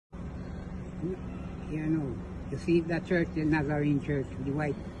You know, you see that church, the Nazarene church, the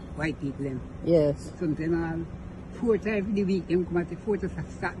white people them. Yes. Sometimes 4 times in the week, them come at the photo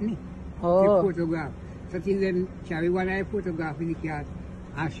Saturday. Oh. The photograph. So till them carry one eye photograph in the car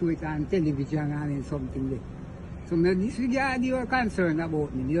and show it on television and something there. So now disregard your concern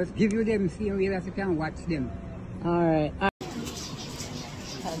about me. Just give you them same way that you can watch them. Alright.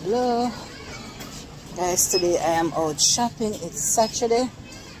 Hello. Guys, today I am out shopping. It's Saturday.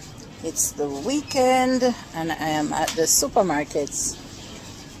 It's the weekend and I am at the supermarkets.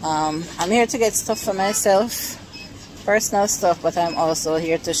 I'm here to get stuff for myself, personal stuff, but I'm also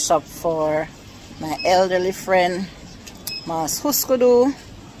here to shop for my elderly friend, Mas Huskudu.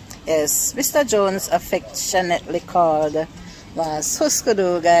 Yes, Mr. Jones affectionately called Mas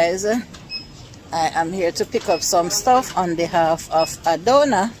Huskudu, guys. I am here to pick up some stuff on behalf of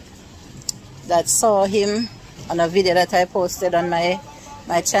Adona that saw him on a video that I posted on my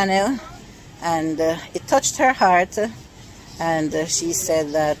channel, and it touched her heart, and she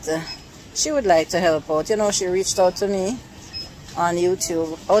said that she would like to help out. You know, she reached out to me on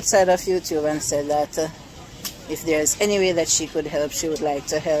YouTube, outside of YouTube, and said that if there's any way that she could help, she would like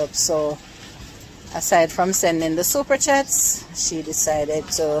to help. So aside from sending the super chats, she decided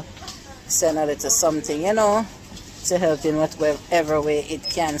to send a little something, you know, to help in whatever way it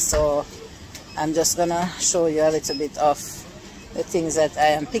can. So I'm just gonna show you a little bit of the things that I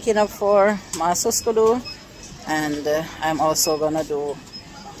am picking up for Mas Huskudu, and I'm also gonna do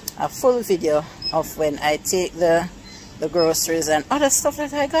a full video of when I take the groceries and other stuff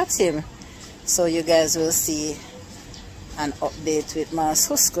that I got him, so you guys will see an update with Mas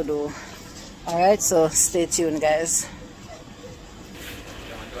Huskudu. Alright, so stay tuned, guys.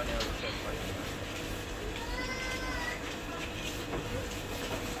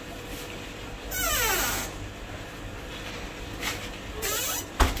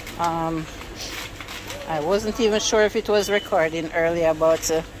 I wasn't even sure if it was recording earlier,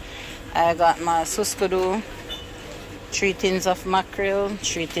 but I got my Huskudu 3 tins of mackerel,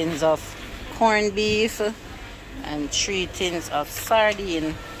 3 tins of corned beef, and 3 tins of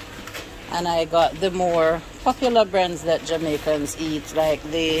sardine. And I got the more popular brands that Jamaicans eat, like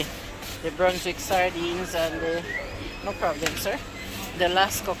the Brunswick sardines and the, no problem sir, the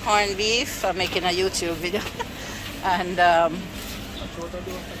Lasco corned beef. I'm making a YouTube video. And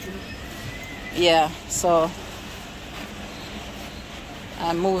yeah, so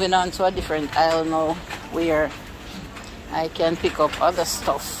I'm moving on to a different aisle now where I can pick up other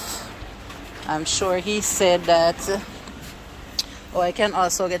stuff. I'm sure he said that I can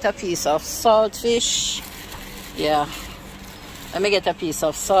also get a piece of saltfish. Yeah, let me get a piece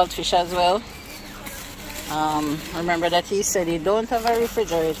of saltfish as well. Remember that he said he don't have a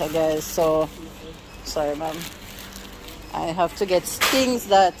refrigerator, guys, so sorry ma'am, I have to get things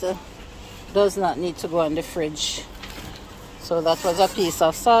that does not need to go in the fridge. So that was a piece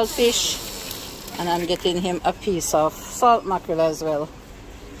of saltfish, and I'm getting him a piece of salt mackerel as well.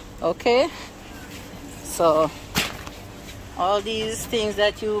 Okay, so all these things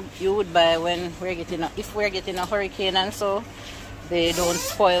that you would buy when we're getting if we're getting a hurricane, and so they don't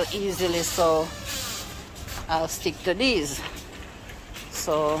spoil easily, so I'll stick to these.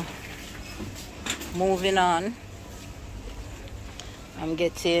 So moving on, I'm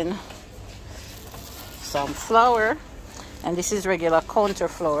getting some flour, and this is regular counter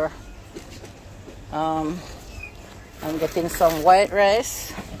flour. I'm getting some white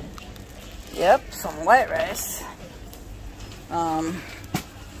rice. Yep, some white rice.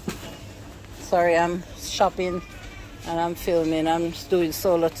 Sorry, I'm shopping and I'm filming. I'm doing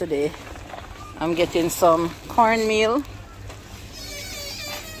solo today. I'm getting some cornmeal.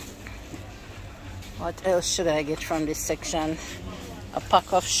 What else should I get from this section? A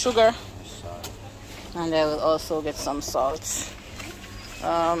pack of sugar. And I will also get some salt.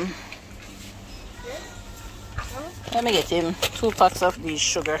 Let me get him 2 packs of these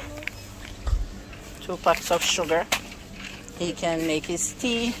sugar. 2 packs of sugar. He can make his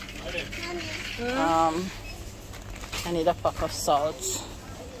tea. I need a pack of salt.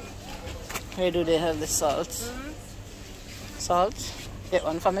 Where do they have the salt? Salt? Get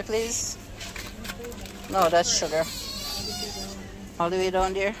one for me, please. No, that's sugar. All the way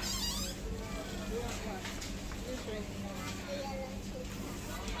down there.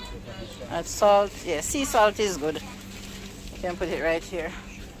 That's salt. Yeah, sea salt is good. You can put it right here.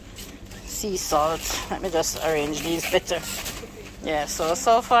 Sea salt. Let me just arrange these better. Yeah,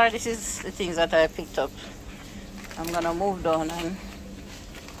 so far this is the things that I picked up. I'm gonna move down and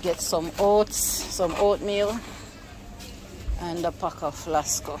get some oats, some oatmeal, and a pack of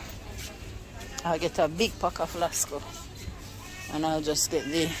Lasco. I'll get a big pack of Lasco, and I'll just get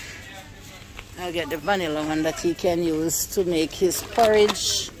the I'll get the vanilla one that he can use to make his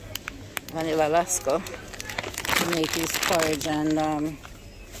porridge. Vanilla Alaska. To make his porridge and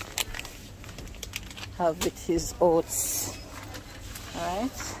have with his oats.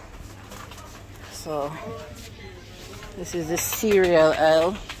 Alright. So this is the cereal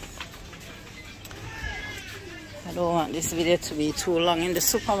aisle. I don't want this video to be too long in the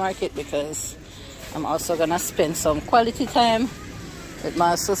supermarket because I'm also gonna spend some quality time with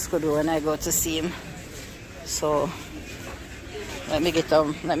my Suskudu when I go to see him. So let me get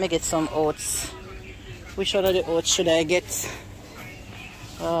some oats. Which one of the oats should I get?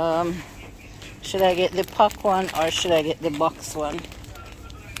 Should I get the pack one or should I get the box one?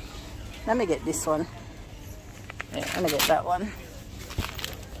 Let me get this one. Yeah, let me get that one.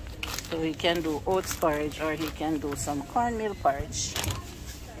 So he can do oats porridge or he can do some cornmeal porridge.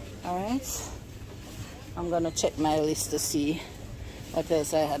 Alright. I'm gonna check my list to see what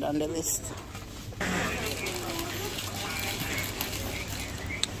else I had on the list.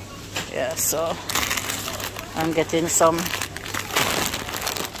 Yeah, so I'm getting some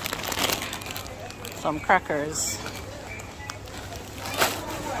crackers.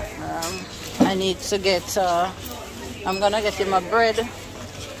 I need to get, I'm gonna get him a bread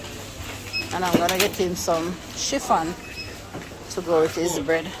and I'm gonna get him some chiffon to go with his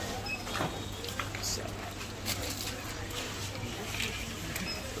bread. So.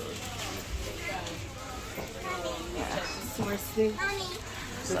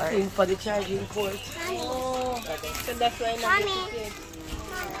 Sorry. For the charging port. Oh, so that's why I'm not getting it.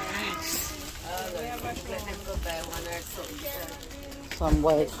 Some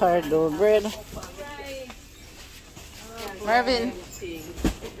white hard-dough bread. Marvin.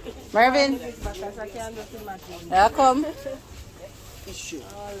 Marvin. Yeah, come.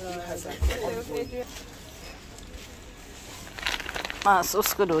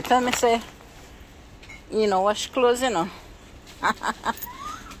 Suskudu, tell me, say, you know, wash clothes, you know.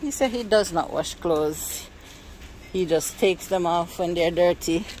 He said he does not wash clothes. He just takes them off when they're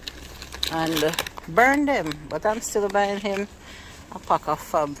dirty and burn them. But I'm still buying him a pack of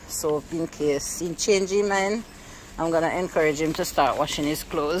Fab soap in case he changes his mind. I'm gonna encourage him to start washing his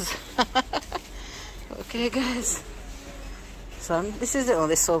clothes. Okay, guys. So this is the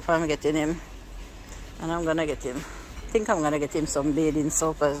only soap I'm getting him, and I'm gonna get him. I think I'm gonna get him some bathing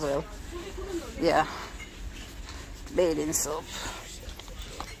soap as well. Yeah, bathing soap.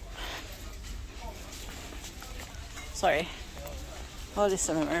 Sorry. Oh, this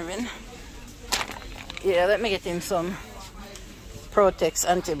one, Irvin. Yeah, let me get him some Protex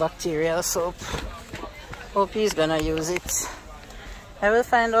antibacterial soap. Hope he's gonna use it. I will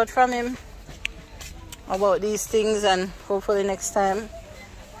find out from him about these things, and hopefully next time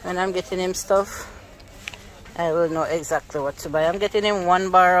when I'm getting him stuff, I will know exactly what to buy. I'm getting him 1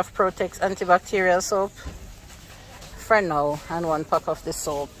 bar of Protex antibacterial soap for now and 1 pack of the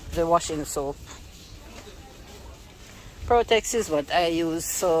soap, the washing soap. Protex is what I use,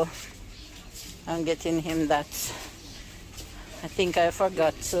 so I'm getting him that. I think I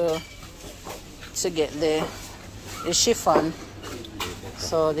forgot to get the chiffon,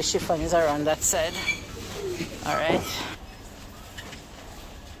 so the chiffon is around that side. All right.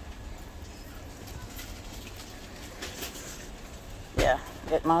 Yeah,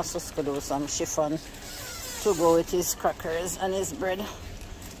 get my Suskudu some chiffon to go with his crackers and his bread.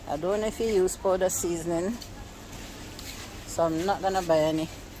 I don't know if he used powder seasoning, so I'm not gonna buy any.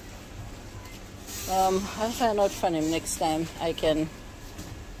 I'll find out from him next time. I can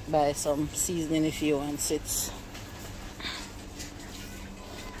buy some seasoning if he wants it.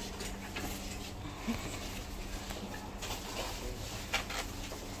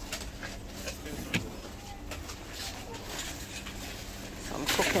 Some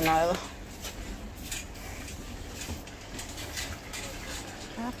cooking oil.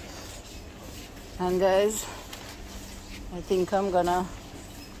 And guys, I think I'm gonna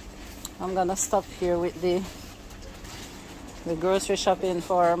stop here with the grocery shopping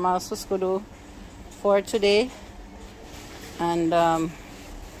for my Suskudu for today, and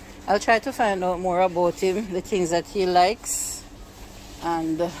I'll try to find out more about him, the things that he likes,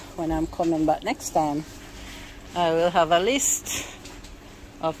 and when I'm coming back next time, I will have a list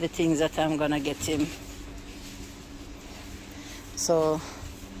of the things that I'm gonna get him. So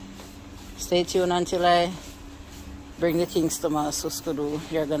stay tuned until I bring the things to my Suskudu.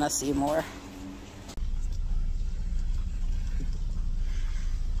 You're gonna see more.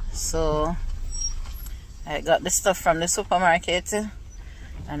 So I got the stuff from the supermarket,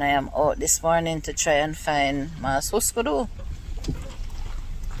 and I am out this morning to try and find my Suskudu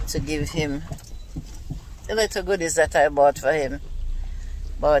to give him the little goodies that I bought for him.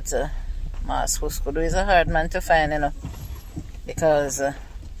 But Mas Huskudu is a hard man to find, you know, because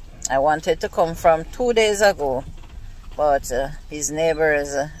I wanted to come from 2 days ago, but his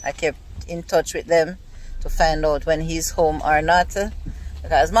neighbors, I kept in touch with them to find out when he's home or not,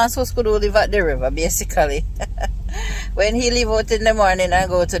 because Mas Huskudu live at the river, basically. When he leave out in the morning and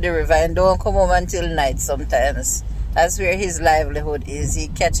go to the river and don't come home until night sometimes. That's where his livelihood is. He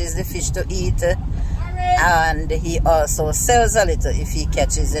catches the fish to eat, and he also sells a little if he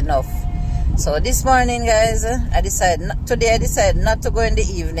catches enough. So this morning, guys, today I decided not to go in the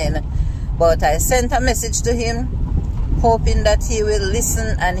evening, but I sent a message to him hoping that he will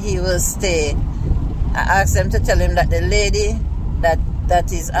listen and he will stay. I asked them to tell him that the lady that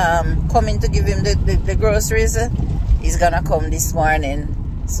is coming to give him the groceries is gonna come this morning.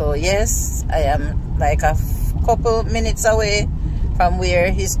 So yes, I am like a couple minutes away from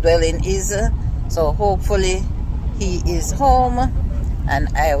where his dwelling is, so hopefully he is home and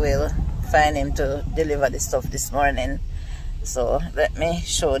I will find him to deliver the stuff this morning. So let me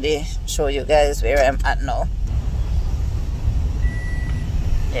show you guys where I'm at now.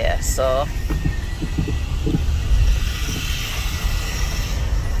 Yeah, so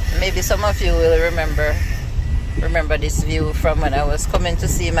maybe some of you will remember this view from when I was coming to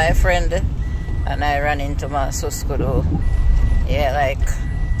see my friend and I ran into Mas Huskudu. Yeah, like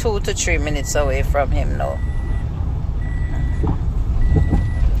 2 to 3 minutes away from him now.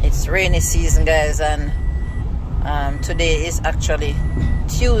 It's rainy season, guys, and today is actually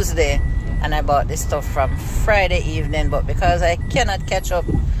Tuesday, and I bought this stuff from Friday evening, but because I cannot catch up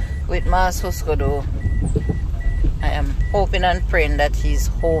with Mas Huskudu, I am hoping and praying that he's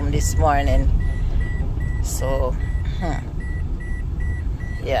home this morning. So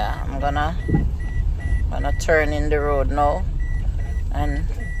yeah, I'm gonna turn in the road now, and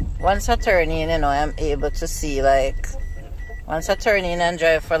once I turn in, you know, I'm able to see, like, once I turn in and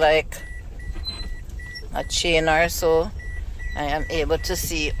drive for like a chain or so, I am able to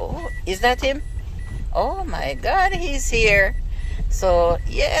see. Oh, is that him? Oh my God, he's here. So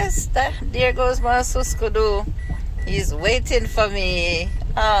yes, there goes Mas Huskudu. He's waiting for me.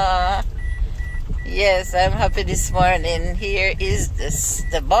 Yes, I'm happy this morning. Here is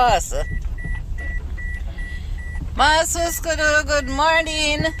the boss. Mas Huskudu, good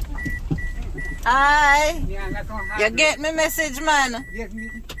morning. Hi. You get me message, man? Yes,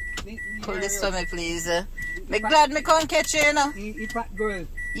 Pull this for me, please. Me glad me can't catch you, you know. Girl.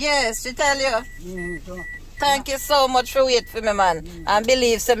 Yes, she tell you. Yeah, so, Thank you so much for waiting for me, man. And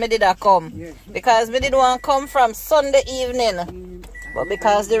believe so me did I come. yes. Because me did want to come from Sunday evening. But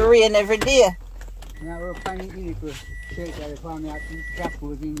because the rain every day. I work on the vehicle.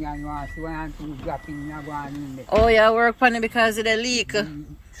 Oh, you work on it because of the leak.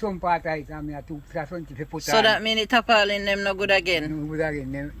 Some part of it, I took something to put So that means the tarpaulin them no good again. No good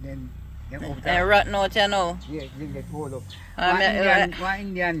again, then And rotten out, you know. yes, then get hold up. Right. One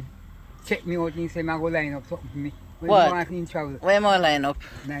Indian check me out and say, I go line up something for me. What? In travel, Where more line up?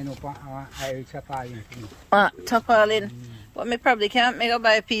 line up Irish tarpaulin for me. Tarpaulin. But me probably can't make a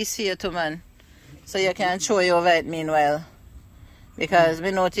buy a piece for you too, man. So you can show you over it meanwhile. Because me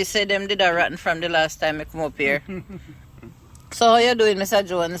noticed say them did a rotten from the last time I come up here. So how you doing, Mr.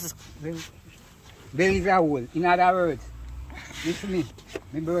 Jones? There is a hole. In other words, listen to me.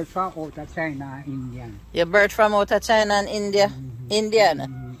 My bird from out of China and Indian. Your bird from out of China and India?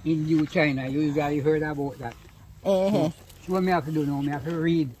 Indian? In New China, you usually heard about that. So what I have to do now, I have to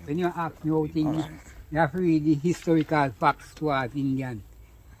read. When you ask me how things, you have to read the historical facts towards Indian.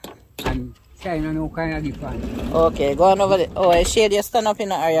 And China no kind of different. Okay, go on over there. Oh, I shade you stand up in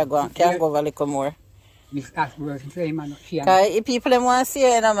the area, go on. Can go over a little more. Miss Ashburst say, man, she Because people them want to see you,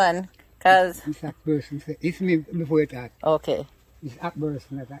 you know, man. Because... Miss Ashburst say, it's me before that. Okay. Miss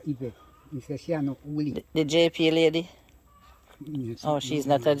Ashburst not a event. He says she no uli. The JP lady? Yes, Oh, she's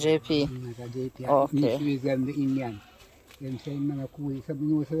not a JP. Not a JP. Okay. She is the Indian. Them say, man, cool. So, you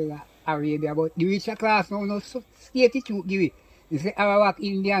know, so Arabia, but the richer class now, no, so state give it. They say Arawak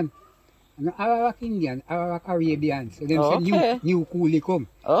Indian. No, Arawak Indian, Arawak Arabian. So, them say new coolie come.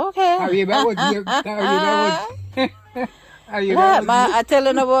 Okay. Arabia would I tell you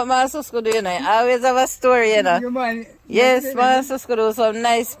about Mas Huskudu, you know. I always have a story, you know. Yes, Mas Huskudu, some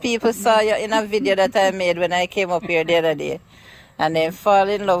nice people saw you in a video that I made when I came up here the other day. And they fall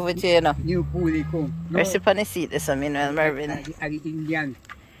in love with you, you know. New coolie come. Where's the funny seat this one, Marvin? The Indian.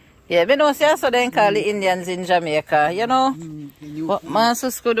 Yeah, but no, see, so they call the Indians in Jamaica, you know. But Mas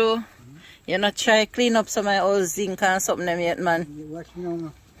Huskudu, you know, try clean up some of my old zinc and something them yet, man. Watch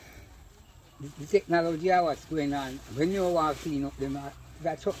now. The technology of what's going on. When you want to clean up them,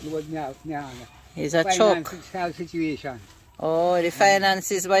 that's what was now. It's a choke. Financial situation. Oh, the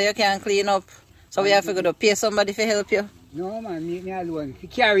finances, but you can't clean up. So we have to go to pay somebody to help you? No, man, me alone. To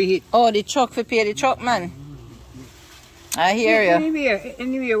carry it. Oh, the truck for pay the truck, man. I hear you.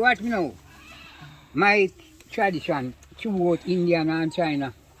 Anyway, watch me now. My tradition, throughout India and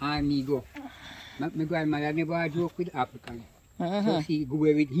China, and me go. My grandmother never had joke with African. So she go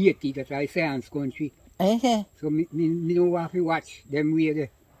with Haiti, that I science country. So me know have to watch them way there.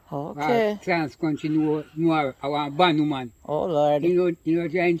 Okay. Science country know our Banu man. Oh Lord. You know,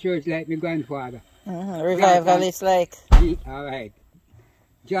 join church like my grandfather. Revivalist like. Alright.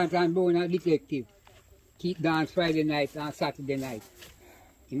 Jonathan Brown, a detective. Keep dance Friday night and Saturday night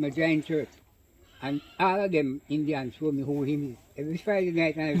in my giant church. And all of them Indians show me who him is. Every Friday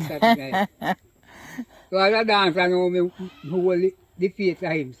night and every Saturday night. So as I dance, I know me who the face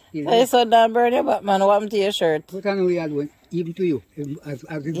of him. Hey, son, don't burn your back, man. What happened to your shirt? But I know we are doing, even to you.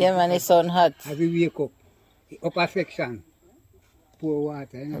 Yeah, man, it's sun hot. As we wake up, the upper section, pour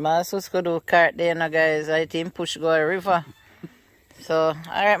water. You know? Man, Susco do cart there, now, guys. I think push go a river. So,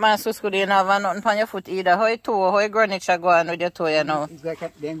 alright, man, Susco, you don't have nothing on your foot either. How you toe, how you graniche go on with your toe, you know? It's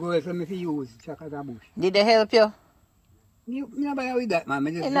like them girls for me to use, chakata bush. Did they help you? Me not bother with that, man.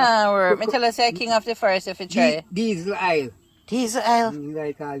 You know, work. Me tell us you're king of the forest if you try. Diesel oil. Diesel oil?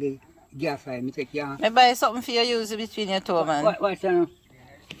 Like all the gas oil. Me take ya. Me buy something for you use between your toe, man. What's that?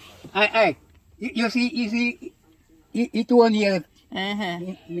 Aye. You see, it one here.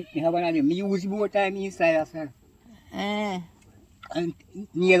 Me have one of them. Me use more time inside as well. And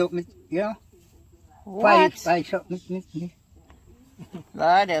near up, you know? What? Five shop, me.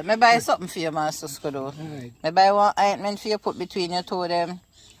 Lord, me buy something for you, man, Susco, though. Right. Me buy one ointment for you put between your toe them.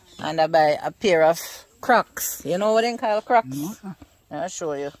 And I buy a pair of Crocs. You know what they call Crocs? No. I'll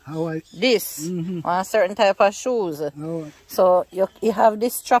show you. How This, one certain type of shoes. Oh. So you have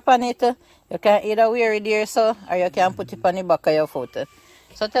this strap on it. You can either wear it there, so, or you can put it on the back of your foot.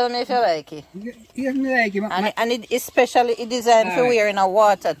 So tell me if you like it. Yes, me like it. And it especially it designed for wearing a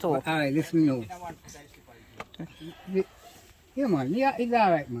water too. Alright, listen now. Yeah, man. Yeah, it's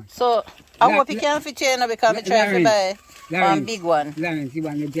alright, man. So, I hope you can fit you, because I try to buy one big one. Lawrence, you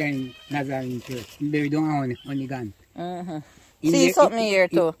want to join Nazarene Church. They don't own the gun. See something here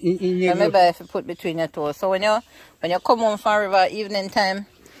too. Let me buy if you put between your toes. So when you come home from river evening time,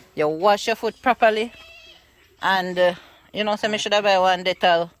 you wash your foot properly. And you know, so me should have buy one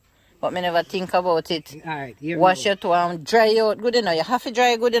Dettol, but me never think about it. Alright, wash your toe and dry out good enough. You have to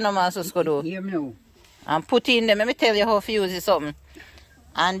dry good enough, man, Susco do. Hear me now. And put in them. Let me tell you how to use it something.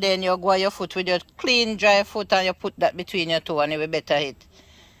 And then you go on your foot with your clean, dry foot and you put that between your toe and it will better hit.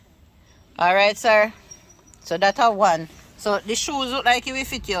 Alright, sir. So that have one. So the shoes look like it will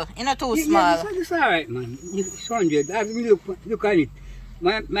fit you. It's not too small. Yeah, it's alright, man. It's 100. As me look at it.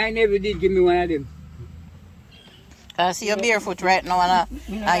 My never did give me one of them. I see your barefoot right now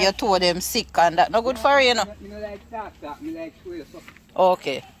and your toe them sick and that. No good for you, you know. I like that. Me like square stuff.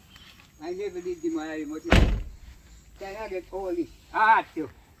 Okay. I never did give my one of them. Can I get all this? Hard too.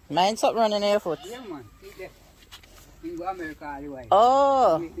 Mine something running in your foot. Yeah, man. See that? In go America all the way.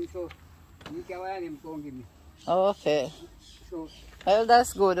 Oh. So, you can wear them, don't give me. Okay. So, well,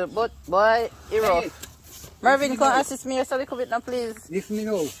 that's good. But, boy, you're rough. Mervyn, can assist me a little bit now, please? listen me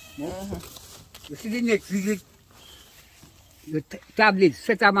now. You see the next visit? The tablets,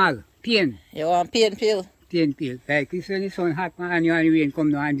 cetamol, pain. You want pain pill? Pain pill. Like this when the sun hot man and you and the rain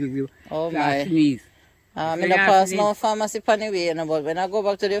come down and give you sneeze. I don't pass no pharmacy on the way, but when I go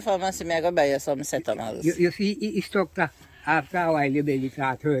back to the pharmacy, I go buy you some cetamol. You see, it's stuck after a while your belly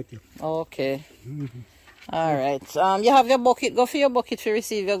start hurting. Okay. Alright. You have your bucket. Go for your bucket to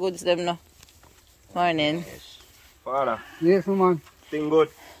receive your goods them now. Morning. Yes. Father. Yes, man. Thing good.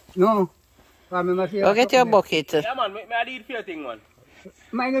 No. Go get your bucket. Yeah, man. I did for your thing, man.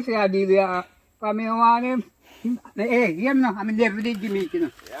 Mine say I did there. For me, I want him. Hey, you know, I'm never did give me, you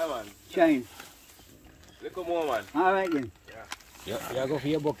know. Yeah, man. Shine. Look more, man. All right, then. Yeah, go for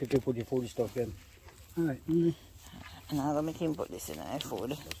your bucket to put the food stuff in. All right. Now let me can put this in my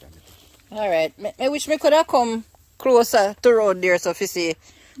food. Alright. I wish me could have come closer to road there so if you see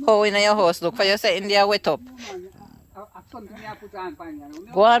how in your house look. For you say in there wet up.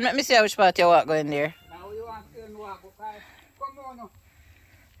 Go on, let me see which part you walk going there.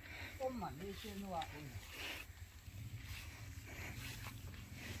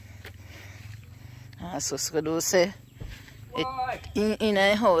 So Susco say it in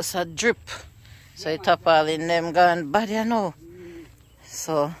a house a drip. So it up all in them gone bad, you know.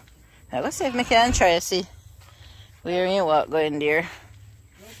 So let's see if I can try to see where you walk going there.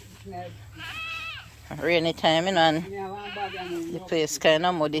 Rainy time, you know, and the place kind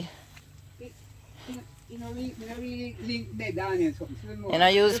of muddy. really link bed down and something. You know,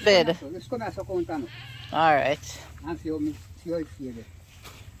 use bed. Let's come as a counter. Alright. And see how it's here.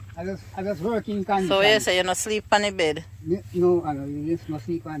 I just work in condition. So you say you don't sleep on the bed? No, I don't just not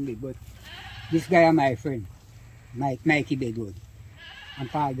sleep on bed, but this guy is my friend. Mikey Bedwood. And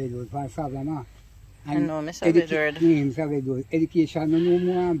Paul Bedwood from Savannah. I know, Mr. Bedwood. Mr. Bedwood. Education no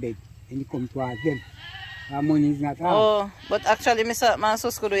more on bed. And you come to ask them. Our money is not all. Oh, but actually, Mr.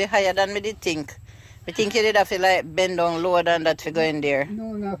 Mansuskudu is higher than me did think. I think you did have to like bend down lower than that to go in there.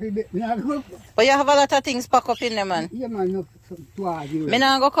 No, no. But you have a lot of things packed up in there, man. Yeah, man, no, too hard. Me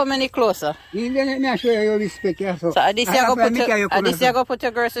not go come any closer. Let me show you your respect. Yeah, so this you go put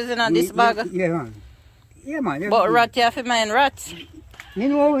your groceries in this bag? Yeah, man. Yeah, man. But rat, you have to mind rats. You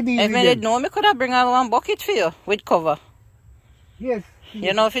know what if I did know, me could have bring out one bucket for you with cover. Yes.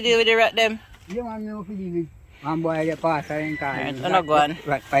 You know if you deal with the rat them? Yeah, man, know if you deal with one boy that pass in car. Alright, I'm not going.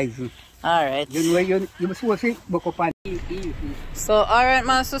 Rat poison. Alright. You know, you're supposed to book up on. So, alright,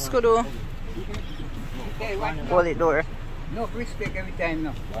 man, Suskudu. Hold it door. No respect every time,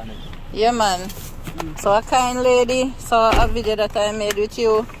 no. Yeah, man. So, a kind lady saw a video that I made with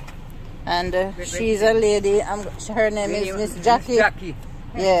you. And she's a lady. Her name is Miss Jackie. Jackie.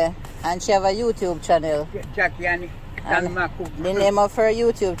 Yeah. And she have a YouTube channel. Jackie and the name of her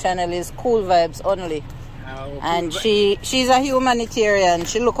YouTube channel is Cool Vibes Only. And she's a humanitarian.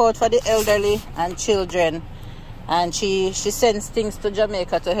 She look out for the elderly and children. And she sends things to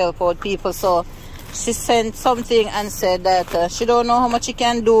Jamaica to help out people. So she sent something and said that she don't know how much she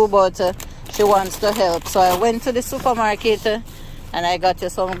can do, but she wants to help. So I went to the supermarket and I got you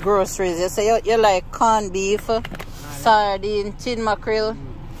some groceries. You say you like corned beef, sardine, tin mackerel.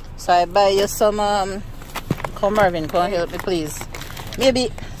 So I buy you some, come Marvin, come help me please. Maybe,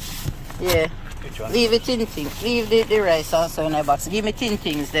 yeah. Leave it tin things. Leave the rice also in a box. Give me tin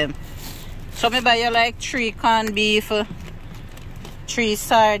things them. So me buy you like 3 corned beef, 3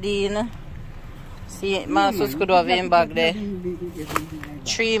 sardine. See, Masus could have in back there.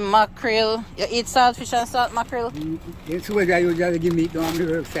 3 mackerel. You eat saltfish and salt mackerel? That's what I usually give me on the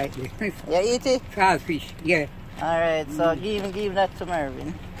website. You eat it? Saltfish, yeah. Alright, so give that to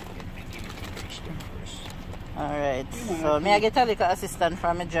Marvin. Alright, so may I get a little assistant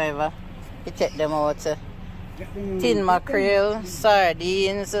from a driver? You take them out. Tin mackerel,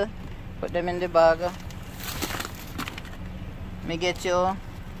 sardines, put them in the bag. Me get you,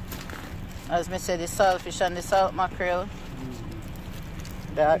 as me say, the saltfish and the salt mackerel.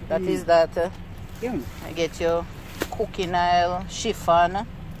 That is that. I get you cooking oil, chiffon.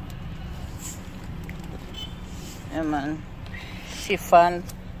 Yeah, man. Chiffon.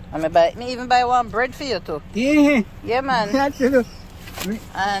 And me even buy one bread for you too. Yeah. Yeah, man.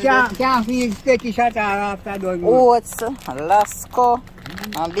 And can't feel sticky shot after done. Oats, Lasco,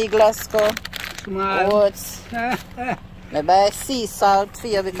 and big Lasco. Small. Oats. I buy sea salt for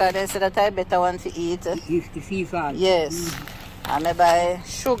you because they say that I better want to eat. Sea salt? Yes. And I buy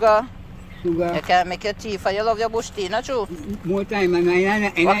sugar. Sugar. You can make your tea for you love your bush tea, not true? More time. And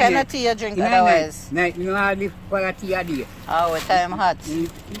what kind of tea you drink otherwise? Night, you know how to for a tea a day. Oh, with time hot.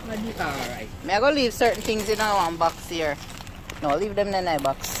 Alright. May I go leave certain things in one box here? No, leave them in a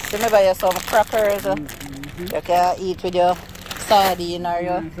box. So maybe buy you some crackers. You can eat with your sardine or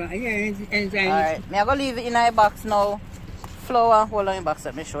your... Alright, may I go leave it in a box now. Flour, hold on in box,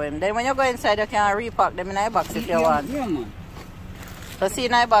 let me show him. Then when you go inside, you can repack them in a box if you want. Yeah, man. So see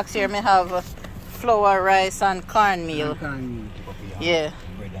in a box here, me have flour, rice and cornmeal. Yeah.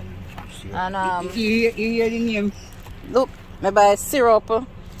 And you hear the name? look, me buy syrup.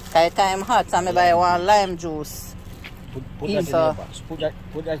 Cause time hot, and me buy one lime juice. Put that in a box. Put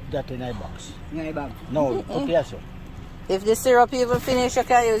that in a box. In a box. No, put here, sir. If the syrup even finish, you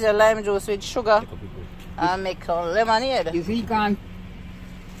can use your lime juice with sugar and make lemonade. You see, you can.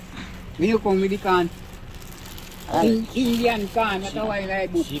 When you come with the can. Indian can, that's how I like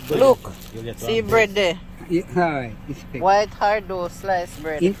it. Look, see bread there. Yeah, alright, white hard dough sliced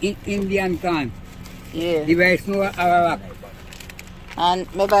bread. Indian can. Yeah. The rice no Arabic.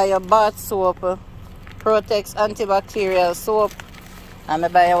 And me buy your bath soap, Protex antibacterial soap, and me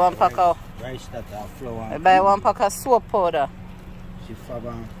buy you one pack of rice that flour. Me buy one pack of soap powder. So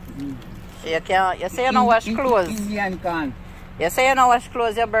you say you don't wash clothes. Indian can. You say you don't wash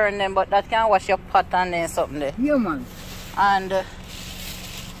clothes, you burn them, but that can wash your pot and then something there. Yeah, man. And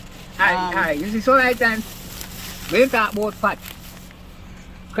you see, so right time, when you talk about pot,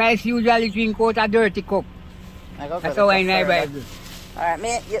 Christ usually drink out a dirty cup. That's how I know Bible.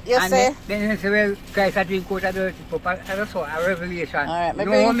 Alright, you say? Then you say, well, Christ drink out a dirty cup. That's all, a revelation. Alright, you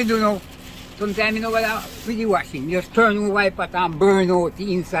know what me do now? Sometimes you know what with the washing, just turn on wiper and burn out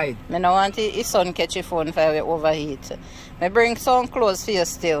the inside. I don't want his son catch your phone if I overheat. I bring some clothes for you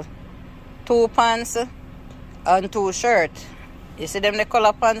still. 2 pants and 2 shirts. You see them the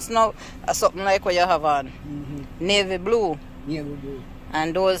color pants now? Something like what you have on. Navy blue. Navy blue.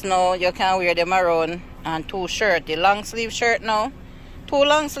 And those now you can wear them around. And 2 shirts. The long sleeve shirt now. 2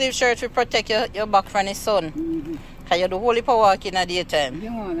 long sleeve shirts will protect your back from the sun. Because you do whole for walk in the daytime.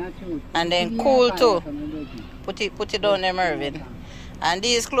 And then cool too. Put it down there, Mervin. And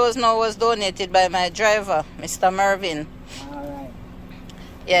these clothes now was donated by my driver, Mr. Mervin. Alright.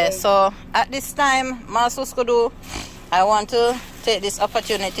 Yeah, so at this time, Masuskudu, I want to take this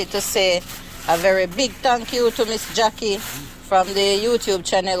opportunity to say a very big thank you to Miss Jackie from the YouTube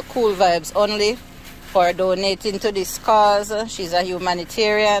channel Cool Vibes Only for donating to this cause. She's a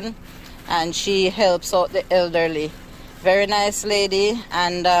humanitarian and she helps out the elderly. Very nice lady.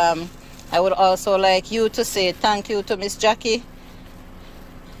 And I would also like you to say thank you to Miss Jackie.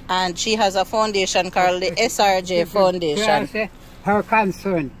 And she has a foundation called the SRJ Foundation. Her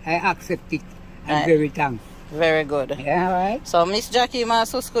concern, I accept it. I'm very thankful. Very good. Yeah, right. So Miss Jackie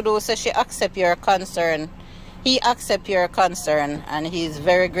Masuskudu says she accept your concern. He accept your concern and he's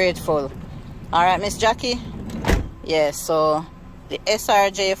very grateful. Alright, Miss Jackie? Yes, so the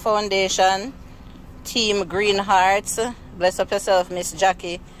SRJ Foundation, Team Green Hearts, bless up yourself, Miss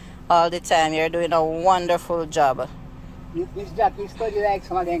Jackie, all the time. You're doing a wonderful job. Miss Jackie study like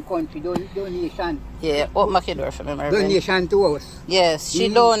some of them country donation. Yeah, open my door for me, Mervin. Donation to us. Yes, she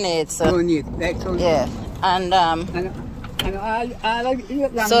donates. Donate, like some. Yeah, and all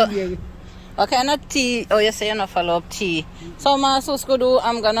so, what kind of tea? Oh, you say you not follow up tea. So, Masuskudu,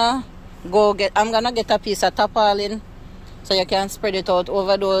 I'm gonna get a piece of tarpaulin so you can spread it out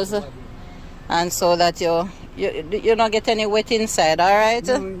over those, and so that you don't get any wet inside. All right?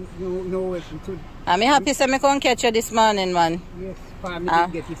 No wet. I'm happy to come catch you this morning, man. Yes, for me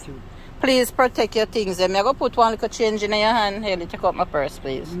get it too. Please protect your things. I'm going to put one little change in your hand. Here, take out my purse,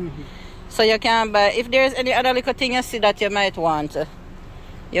 please. So you can buy, if there's any other little thing you see that you might want,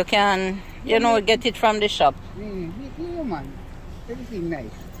 you can, get it from the shop. Yeah, man. Everything nice.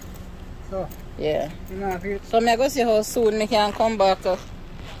 So, yeah. So I'm going to see how soon I can come back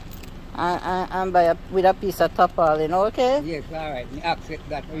and buy with a piece of tarpaulin, okay? Yes, all right. I accept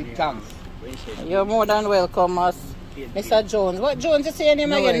that with thanks. You're more than welcome, Mr. Jones. What Jones you say your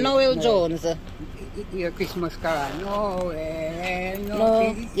name again? Noel Jones. Your Christmas carol. No.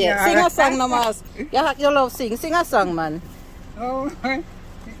 Yeah, sing a song, no mas. You love sing. Sing a song, man. Oh,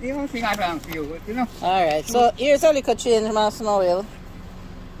 you don't sing a song for you, but Alright, so here's a little change, Mas Noel.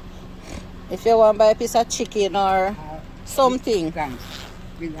 If you want to buy a piece of chicken or something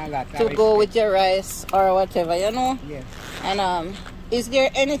to go with your rice or whatever, Yes. And is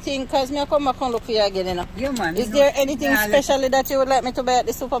there anything, because I come back and look for you again, Yeah, man. Is there anything specially that you would like me to buy at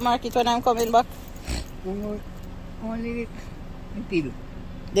the supermarket when I'm coming back? Only the pill.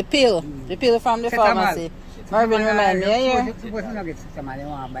 The pill? The pill from the pharmacy. Mervin, remind me, here.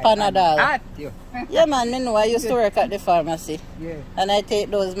 Panadol. Yeah, man, I know. I used to work at the pharmacy. Yeah. And I take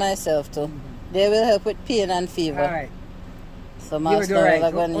those myself too. They will help with pain and fever. Alright. So, Master,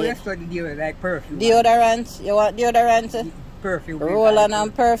 I'm going to need deodorant, like perfume. Deodorant? You want deodorant? Perfume. Roll-on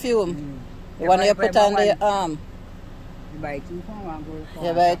and perfume. The one you put on the arm. You buy 2 for 1 girl.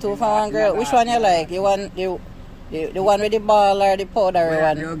 You buy 2 for 1 girl. Which one you like? You want the one with the ball or the powdery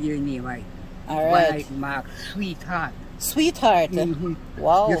one? I'll give you a name, right? Alright. One mark Sweetheart. Sweetheart?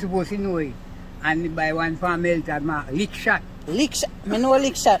 Wow. You're supposed to know it. And you buy one for Melted mark Lick Shot. Lick Shot? I know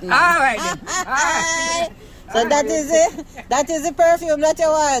Lick Shot now. Alright then. So that is it. That is the perfume that you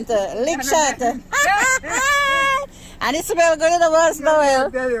want. Lick Shot. And it smells good in the Mas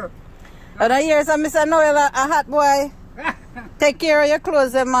Noel. And I hear some Mr. Noel, a hot boy. Take care of your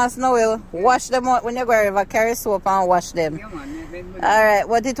clothes, Mas Noel. Wash them out when you go over. Carry soap and wash them. Alright,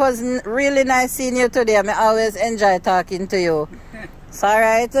 but it was really nice seeing you today. I always enjoy talking to you. So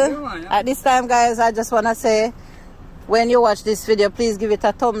alright. At this time, guys, I just want to say, when you watch this video, please give it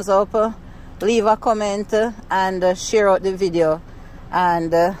a thumbs up. Leave a comment and share out the video.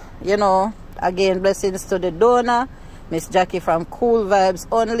 And, again, blessings to the donor, Miss Jackie from Cool Vibes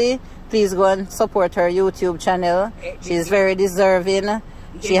Only. Please go and support her YouTube channel. She's very deserving.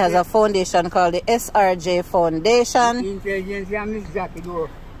 She has a foundation called the SRJ Foundation. Intelligence, Miss Jackie, though,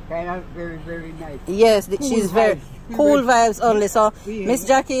 kind of very, very nice. Yes, she's very Cool Vibes Only. So, Miss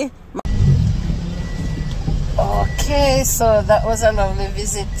Jackie. Okay, so that was a lovely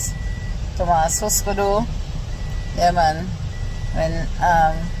visit to Masuskudu. Yeah, man. When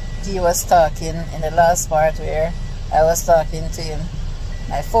he was talking in the last part where I was talking to him.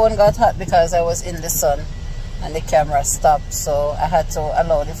 My phone got hot because I was in the sun and the camera stopped, so I had to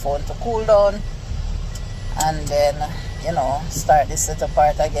allow the phone to cool down and then, you know, start this little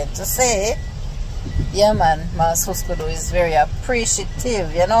part again to say, yeah man, Mas Huskudu is very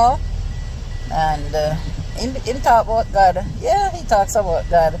appreciative, you know, and him talk about God. Yeah, he talks about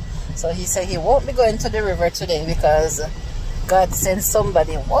God. So he said he won't be going to the river today because God sent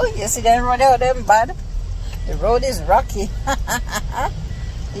somebody. Whoa, you see them run out them bad? The road is rocky.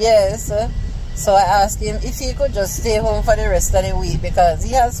 Yes. So I asked him if he could just stay home for the rest of the week because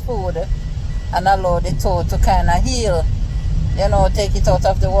he has food and allow the toe to kind of heal. You know, take it out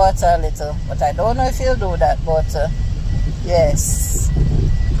of the water a little. But I don't know if he'll do that. But yes.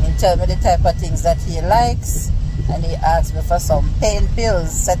 He tell me the type of things that he likes. And he asked me for some pain pills,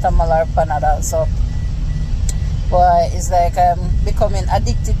 Cetamol or Panadol. So, boy, it's like I'm becoming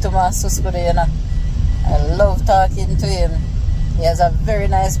addicted to my Suskudu, you know. I love talking to him. He has a very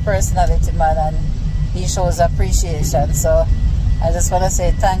nice personality, man, and he shows appreciation. So, I just want to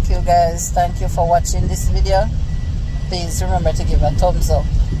say thank you, guys. Thank you for watching this video. Please remember to give a thumbs up,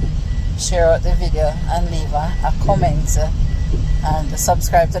 share out the video, and leave a comment. And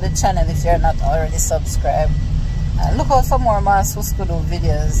subscribe to the channel if you're not already subscribed. And look out for more Mas Huskudu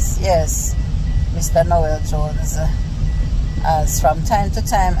videos. Yes, Mr. Noel Jones. As from time to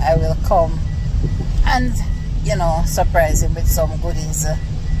time I will come and, you know, surprise him with some goodies.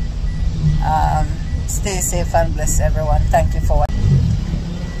 Stay safe and bless everyone. Thank you for watching.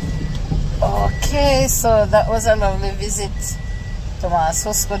 Okay, so that was a lovely visit to Mas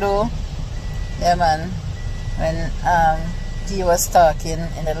Huskudu. Yeah man, when he was talking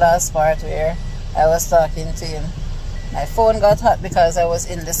in the last part where I was talking to him, my phone got hot because I was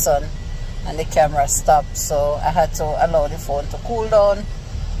in the sun and the camera stopped, so I had to allow the phone to cool down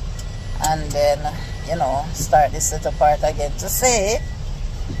and then, you know, start this little part again to say,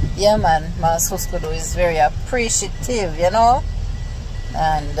 yeah man, Mas Huskudu is very appreciative, you know,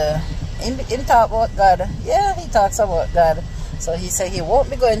 and him talk about God. Yeah, he talks about God. So he said he won't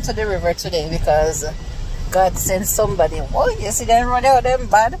be going to the river today because God sent somebody. Whoa, you see them run out them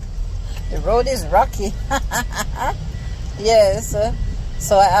bad? The road is rocky. Yes.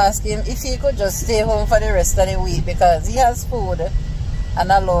 So I asked him if he could just stay home for the rest of the week because he has food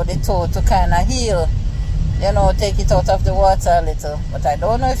and allow the toe to kind of heal. You know, take it out of the water a little. But I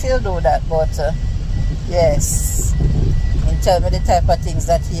don't know if he'll do that. But yes. He tell me the type of things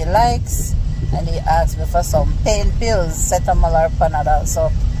that he likes. And he asked me for some pain pills, Cetamol or Panadol.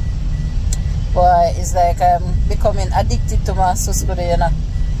 So, boy, it's like I'm becoming addicted to my Suskudu, you know.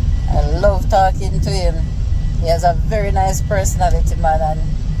 I love talking to him. He has a very nice personality, man, and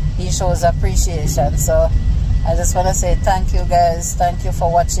he shows appreciation. So, I just want to say thank you, guys. Thank you for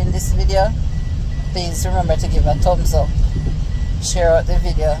watching this video. Please remember to give a thumbs up, share out the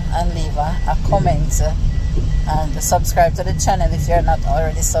video, and leave a comment. And subscribe to the channel if you're not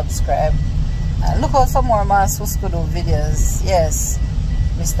already subscribed. And look out for more Mas Huskudu videos. Yes,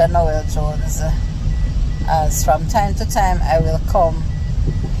 Mr. Noel Jones. As from time to time I will come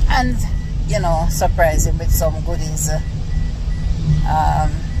and, you know, surprise him with some goodies.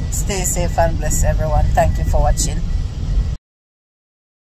 Stay safe and bless everyone. Thank you for watching.